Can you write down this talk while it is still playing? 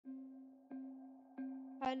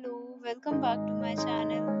Hello, welcome back to my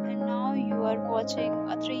channel, and now you are watching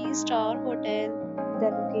a 3-star hotel. The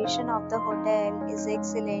location of the hotel is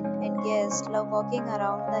excellent and guests love walking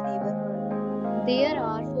around the neighborhood. There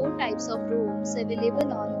are 4 types of rooms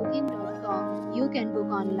available on booking.com. You can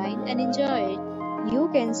book online and enjoy it. You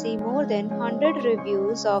can see more than 100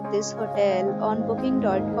 reviews of this hotel on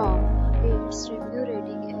booking.com. Its review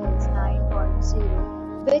rating is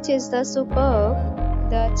 9.0, which is the superb.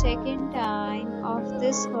 The check-in time of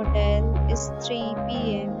this hotel is 3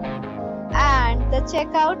 p.m. and the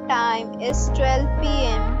checkout time is 12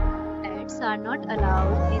 p.m. Pets are not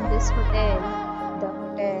allowed in this hotel. The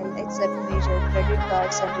hotel accepts major credit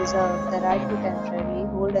cards and reserves the right to temporarily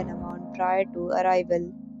hold an amount prior to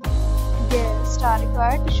arrival. Guests are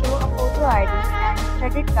required to show a photo ID and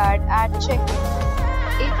credit card at check-in.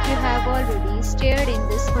 If you have already stayed in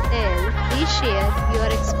this hotel, please share your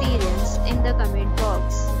experience in the comment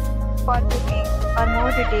box. For booking or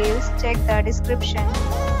more details, check the description.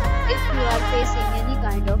 If you are facing any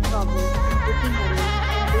kind of problem in booking a room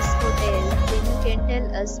in this hotel, then you can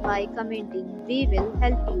tell us by commenting. We will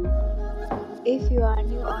help you. If you are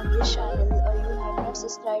new on this channel or you have not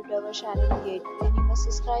subscribed our channel yet, then you must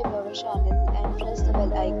subscribe our channel and press the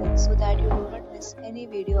bell icon so that you do not miss any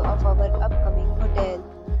video of our upcoming hotel.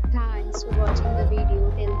 Thanks for watching the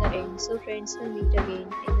video till the end. So friends, will meet again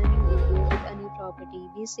in a new video with a new property.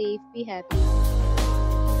 Be safe, be happy.